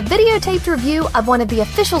submit a videotaped review of one of the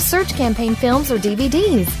official search campaign films or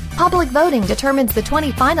DVDs. Public voting determines the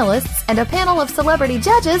 20 finalists, and a panel of celebrity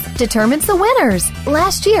judges determines the winners.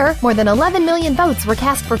 Last year, more than 11 million votes were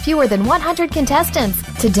cast for fewer than 100 contestants.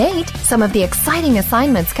 To date, some of the exciting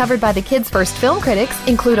assignments covered by the Kids First Film Critics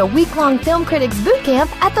include a week-long film critics boot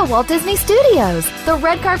camp at the Walt Disney Studios, the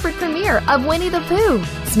red carpet premiere of Winnie the Pooh,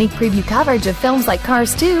 sneak preview coverage of films like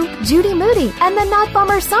Cars 2, Judy Moody, and The Not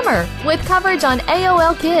Bummer Summer, with coverage on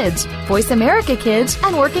AOL Kids, Voice America Kids,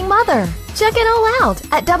 and Working Mother. Check it all out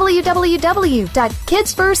at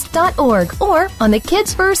www.kidsfirst.org or on the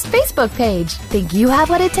Kids First Facebook page. Think you have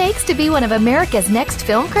what it takes to be one of America's next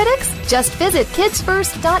film critics? Just visit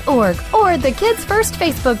kidsfirst.org or the Kids First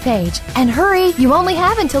Facebook page. And hurry, you only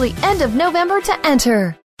have until the end of November to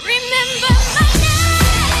enter. Remember my name.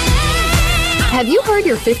 Have you heard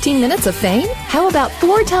your 15 minutes of fame? How about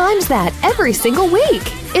 4 times that every single week?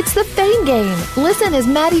 It's the Fame Game. Listen as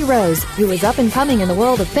Maddie Rose, who is up and coming in the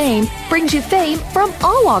world of fame, brings you fame from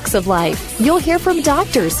all walks of life. You'll hear from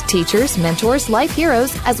doctors, teachers, mentors, life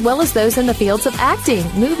heroes, as well as those in the fields of acting,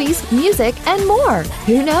 movies, music, and more.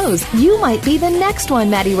 Who knows? You might be the next one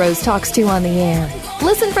Maddie Rose talks to on the air.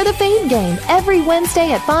 Listen for the Fame Game every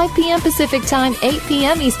Wednesday at 5 p.m. Pacific Time, 8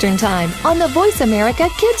 p.m. Eastern Time on the Voice America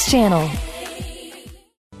Kids channel.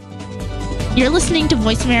 You're listening to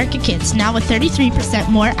Voice America Kids, now with 33%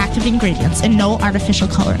 more active ingredients and no artificial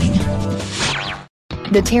coloring.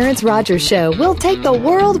 The Terrence Rogers Show will take the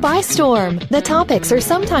world by storm. The topics are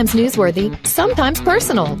sometimes newsworthy, sometimes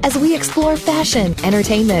personal, as we explore fashion,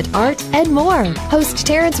 entertainment, art, and more. Host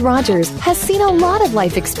Terrence Rogers has seen a lot of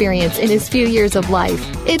life experience in his few years of life.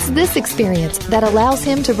 It's this experience that allows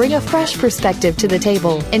him to bring a fresh perspective to the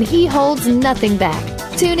table, and he holds nothing back.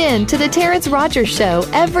 Tune in to The Terrence Rogers Show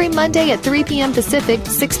every Monday at 3 p.m. Pacific,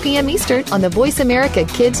 6 p.m. Eastern on the Voice America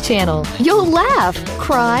Kids channel. You'll laugh,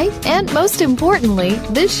 cry, and most importantly,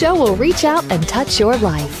 this show will reach out and touch your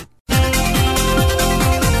life.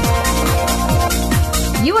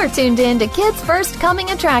 You are tuned in to Kids First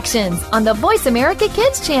Coming Attractions on the Voice America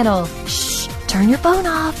Kids channel. Shh, turn your phone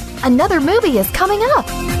off. Another movie is coming up.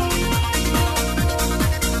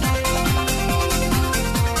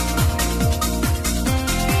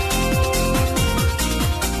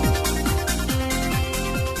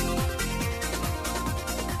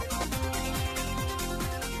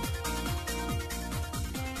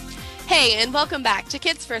 Hey, and welcome back to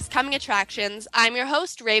Kids First Coming Attractions. I'm your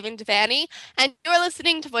host, Raven Devanney, and you're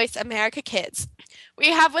listening to Voice America Kids.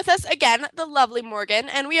 We have with us again the lovely Morgan,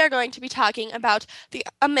 and we are going to be talking about the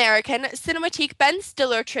American Cinematheque Ben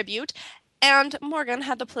Stiller tribute. And Morgan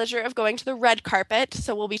had the pleasure of going to the red carpet,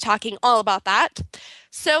 so we'll be talking all about that.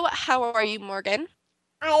 So, how are you, Morgan?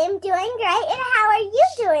 I am doing great, and how are you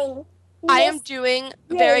doing? I am doing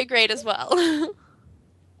very great as well.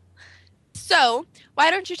 So, why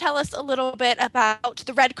don't you tell us a little bit about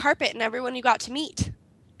the red carpet and everyone you got to meet?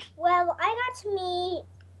 Well, I got to meet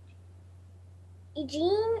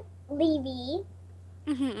Eugene Levy,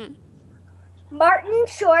 Martin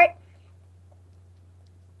Short,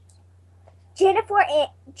 Jennifer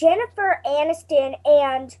Aniston,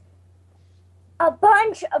 and a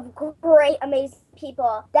bunch of great, amazing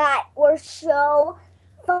people that were so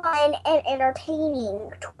fun and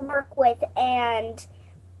entertaining to work with and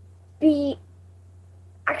be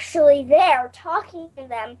actually there, talking to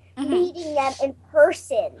them, meeting them in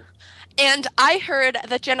person. And I heard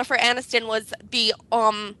that Jennifer Aniston was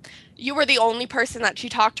you were the only person that she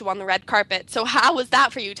talked to on the red carpet. So how was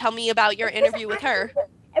that for you? Tell me about your interview with her.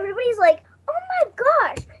 Everybody's like, oh my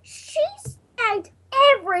gosh, she snagged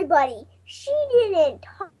everybody. She didn't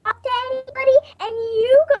talk to anybody, and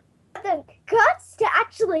you got the guts to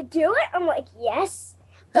actually do it? I'm like, yes.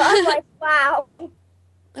 So I'm like, wow.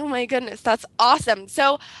 Oh my goodness, that's awesome.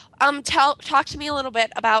 So, talk to me a little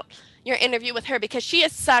bit about your interview with her, because she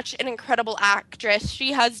is such an incredible actress.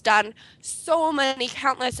 She has done so many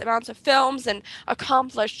countless amounts of films and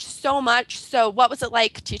accomplished so much. So, what was it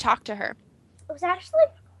like to talk to her? It was actually,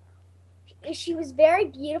 she was very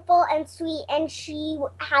beautiful and sweet, and she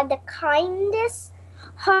had the kindest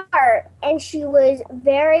heart, and she was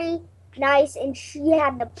very nice, and she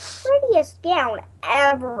had the prettiest gown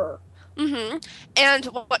ever. And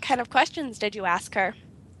what kind of questions did you ask her?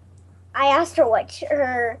 I asked her what she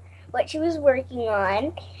was working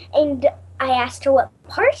on, and I asked her what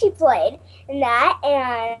part she played in that,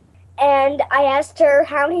 and And I asked her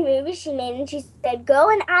how many movies she made, and she said, "Go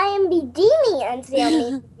and IMDb me and see how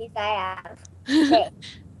many movies I have." Okay.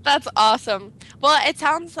 That's awesome. Well, it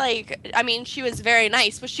sounds like, I mean, she was very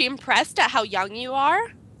nice. Was she impressed at how young you are?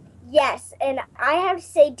 Yes, and I have to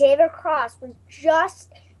say David Cross was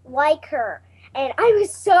just like her. And I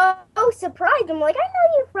was so surprised. I'm like, I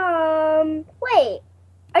know you from... Wait,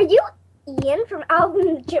 are you Ian from Alvin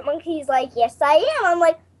and the Chipmunks? He's like, yes, I am. I'm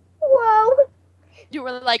like, whoa. You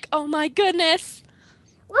were like, oh my goodness.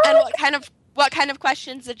 Well, and what kind of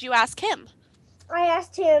questions did you ask him? I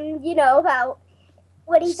asked him, about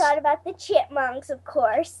what he thought about the chipmunks, of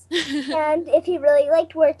course, and if he really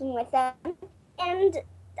liked working with them. And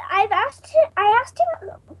I asked him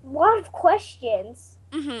a lot of questions.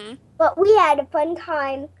 Mm-hmm. But we had a fun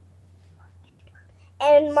time.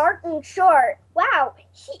 And Martin Short, wow,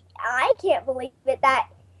 I can't believe it that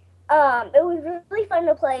it was really fun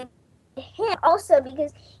to play him also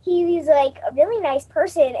because he's like a really nice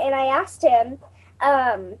person, and I asked him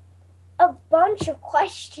a bunch of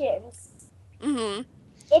questions. Mm-hmm.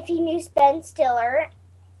 If he knew Ben Stiller,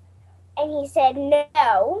 and he said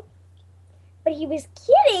no. But he was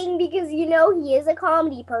kidding because, he is a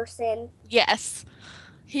comedy person. Yes,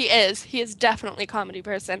 he is. He is definitely a comedy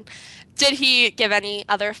person. Did he give any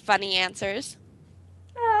other funny answers?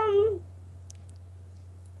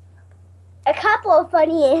 A couple of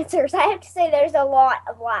funny answers. I have to say there's a lot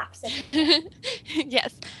of laughs.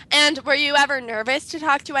 Yes. And were you ever nervous to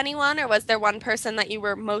talk to anyone, or was there one person that you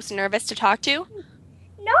were most nervous to talk to?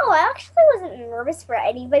 No, I actually wasn't nervous for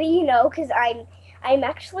anybody, because I'm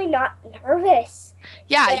actually not nervous.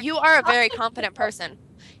 Yeah, you are a very confident person.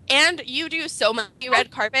 And you do so many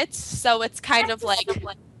red carpets, so it's kind of like...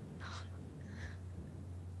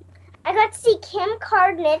 I got to see Kim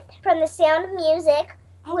Cardinett from The Sound of Music.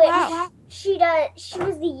 Oh, wow. She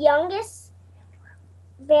was the youngest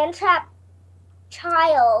Van Trapp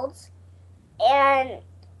child, and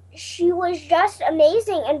she was just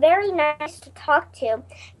amazing and very nice to talk to.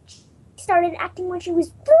 She started acting when she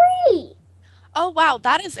was 3. Oh, wow,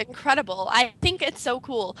 that is incredible. I think it's so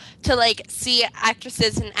cool to, see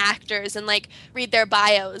actresses and actors and, read their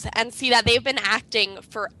bios and see that they've been acting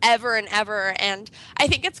forever and ever. And I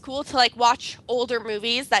think it's cool to, watch older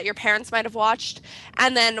movies that your parents might have watched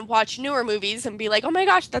and then watch newer movies and be like, oh my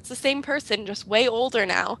gosh, that's the same person, just way older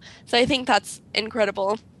now. So I think that's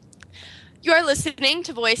incredible. You're listening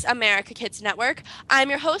to Voice America Kids Network. I'm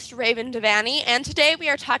your host, Raven Devanney, and today we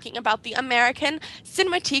are talking about the American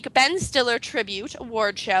Cinematheque Ben Stiller Tribute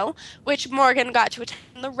Award Show, which Morgan got to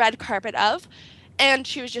attend the red carpet of. And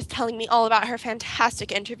she was just telling me all about her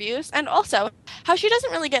fantastic interviews and also how she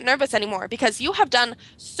doesn't really get nervous anymore because you have done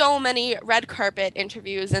so many red carpet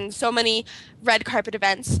interviews and so many red carpet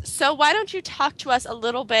events. So why don't you talk to us a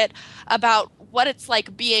little bit about what it's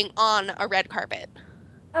like being on a red carpet?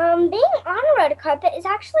 Being on a red carpet is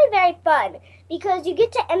actually very fun because you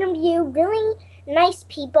get to interview really nice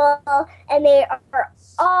people, and they are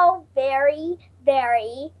all very,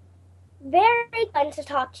 very, very fun to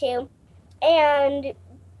talk to. And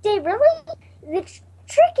the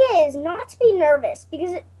trick is not to be nervous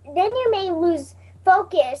because then you may lose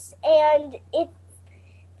focus, and if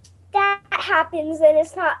that happens, then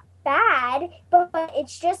it's not bad, but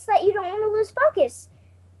it's just that you don't want to lose focus.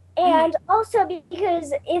 And also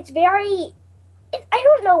because it's I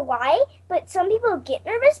don't know why, but some people get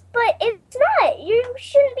nervous, but it's not. You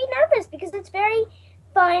shouldn't be nervous because it's very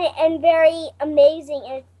fun and very amazing.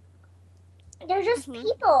 And they're just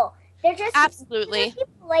people. They're just absolutely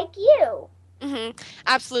people like you.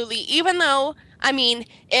 Absolutely. Even though, I mean,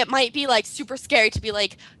 it might be super scary to be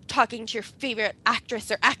talking to your favorite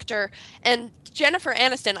actress or actor. And Jennifer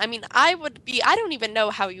Aniston, I mean, I don't even know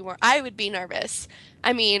how you were. I would be nervous.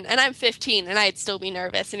 I mean, and I'm 15 and I'd still be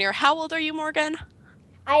nervous. And how old are you, Morgan?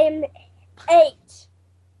 I am 8.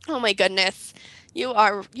 Oh my goodness. You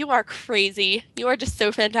are crazy. You are just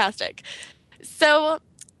so fantastic. So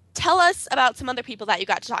tell us about some other people that you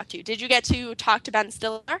got to talk to. Did you get to talk to Ben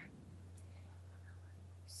Stiller?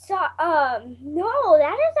 So, no,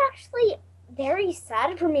 that is actually very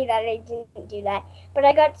sad for me that I didn't do that. But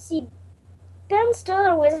I got to see Ben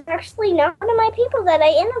Stiller was actually not one of my people that I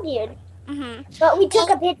interviewed. But we took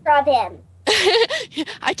a picture of him.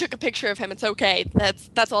 I took a picture of him. It's okay.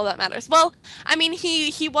 That's all that matters. Well, I mean,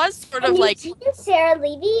 he was sort of Sarah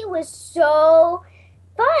Levy was so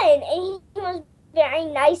fun, and he was very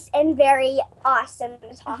nice and very awesome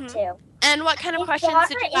to talk to. And what kind of questions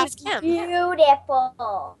did you ask him?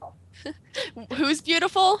 Beautiful. Who's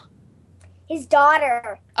beautiful? His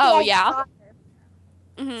daughter. Oh, yeah.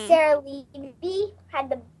 Sarah Levy had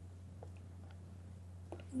the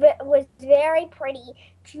was very pretty.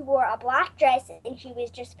 She wore a black dress, and she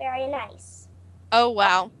was just very nice. Oh,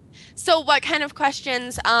 wow. So what kind of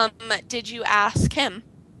questions did you ask him?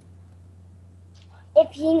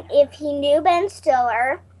 If he knew Ben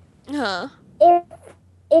Stiller, Huh.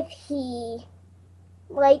 if he,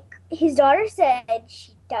 like, his daughter said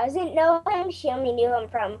she doesn't know him, she only knew him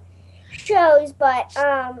from shows, but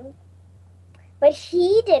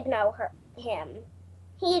he did know him.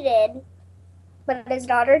 He did, but his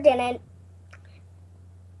daughter didn't.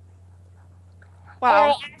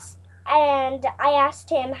 Wow. And I asked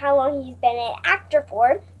him how long he's been an actor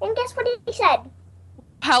for, and guess what he said?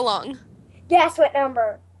 How long? Guess what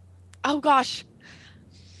number? Oh, gosh.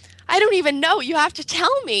 I don't even know. You have to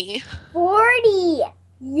tell me. 40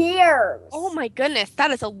 years. Oh, my goodness.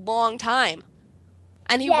 That is a long time.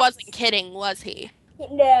 And he Yes. wasn't kidding, was he?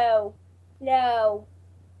 No.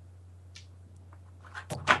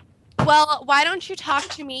 Well, why don't you talk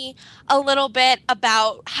to me a little bit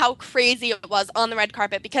about how crazy it was on the red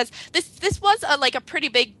carpet? Because this was like a pretty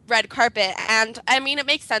big red carpet, and I mean, it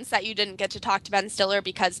makes sense that you didn't get to talk to Ben Stiller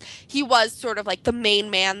because he was sort of like the main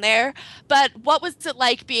man there. But what was it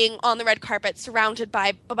like being on the red carpet surrounded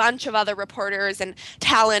by a bunch of other reporters and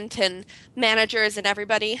talent and managers and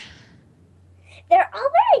everybody? They're all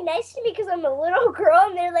very nice to me because I'm a little girl,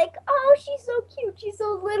 and they're like, oh, she's so cute, she's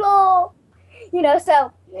so little. You know,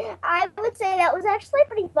 so I would say that was actually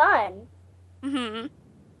pretty fun. Mm-hmm.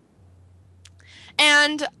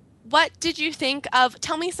 And what did you think of,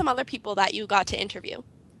 tell me some other people that you got to interview.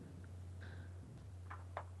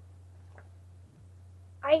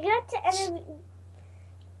 I got to interview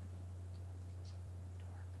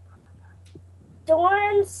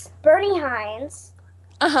Dorn's Bernie Hines.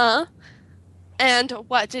 Uh-huh. And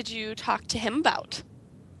what did you talk to him about?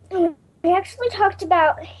 We actually talked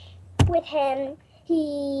about with him.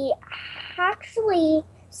 He actually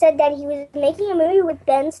said that he was making a movie with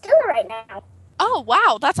Ben Stiller right now. Oh,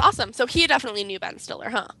 wow, that's awesome. So he definitely knew Ben Stiller,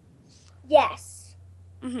 huh? Yes.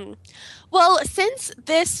 Mm-hmm. Well, since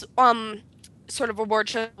this sort of award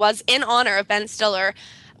show was in honor of Ben Stiller,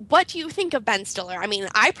 what do you think of Ben Stiller? I mean,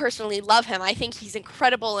 I personally love him. I think he's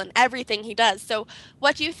incredible in everything he does. So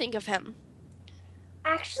what do you think of him?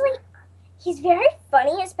 Actually, he's very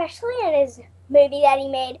funny, especially in his movie that he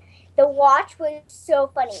made. The Watch was so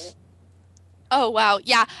funny. Oh, wow.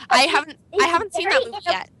 Yeah, I haven't seen that movie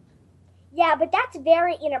yet. Yeah, but that's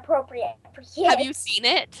very inappropriate for kids. Have you seen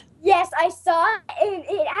it? Yes, I saw it.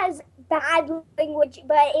 It has bad language,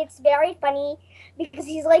 but it's very funny because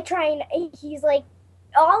he's like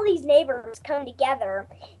all these neighbors come together.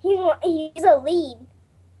 He's a lead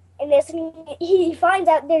in this, and he finds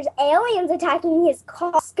out there's aliens attacking his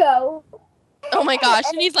Costco. Oh my gosh,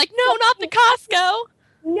 and he's like, no, not the Costco.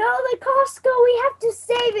 No, the Costco, we have to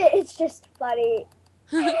save it. It's just funny.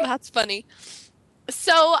 That's funny.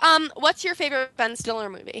 So, what's your favorite Ben Stiller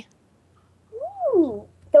movie? Ooh,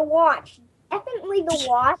 The Watch. Definitely The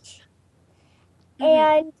Watch.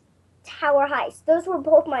 And Tower Heist. Those were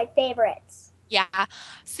both my favorites. Yeah.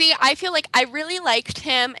 See, I feel like I really liked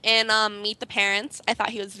him in Meet the Parents. I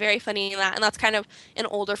thought he was very funny in that, and that's kind of an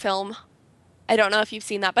older film. I don't know if you've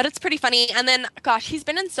seen that, but it's pretty funny. And then, gosh, he's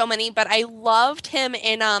been in so many, but I loved him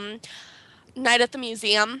in Night at the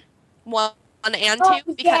Museum 1 and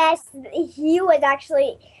 2. Yes, he was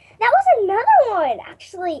actually... That was another one,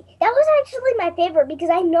 actually. That was actually my favorite because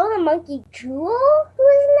I know the monkey Jewel who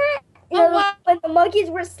was in that. You know, wow. When the monkeys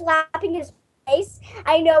were slapping his face,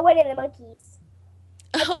 I know one of the monkeys.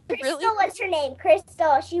 Oh, Crystal really? was her name.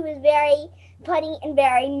 Crystal. She was very funny and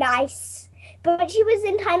very nice. But she was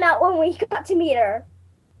in timeout when we got to meet her.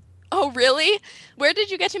 Oh, really? Where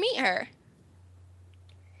did you get to meet her?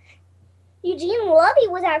 Eugene Levy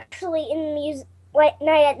was actually in the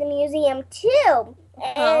Night at the Museum too.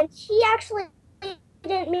 And he actually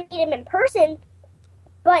didn't meet him in person,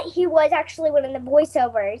 but he was actually one of the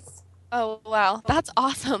voiceovers. Oh, wow. That's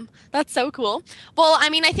awesome. That's so cool. Well, I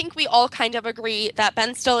mean, I think we all kind of agree that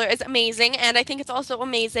Ben Stiller is amazing, and I think it's also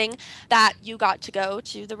amazing that you got to go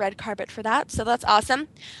to the red carpet for that, so that's awesome.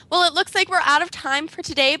 Well, it looks like we're out of time for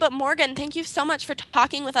today, but Morgan, thank you so much for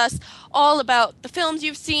talking with us all about the films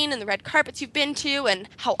you've seen and the red carpets you've been to and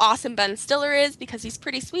how awesome Ben Stiller is, because he's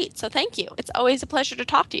pretty sweet, so thank you. It's always a pleasure to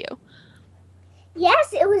talk to you.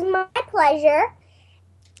 Yes, it was my pleasure.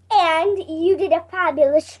 And you did a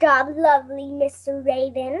fabulous job, lovely Miss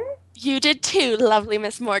Raven. You did too, lovely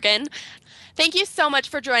Miss Morgan. Thank you so much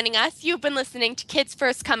for joining us. You've been listening to Kids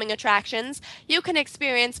First Coming Attractions. You can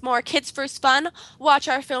experience more Kids First fun, watch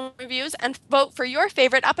our film reviews, and vote for your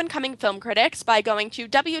favorite up-and-coming film critics by going to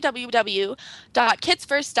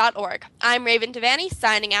www.kidsfirst.org. I'm Raven Devanney,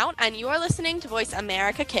 signing out, and you are listening to Voice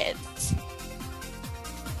America Kids.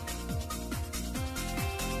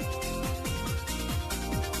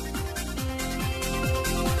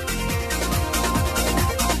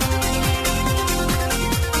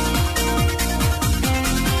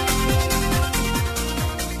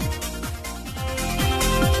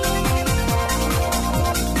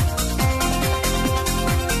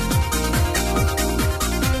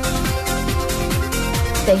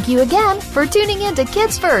 Thank you again for tuning in to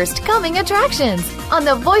Kids First Coming Attractions on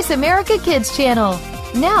the Voice America Kids channel.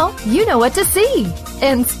 Now you know what to see.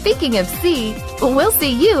 And speaking of see, we'll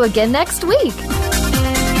see you again next week.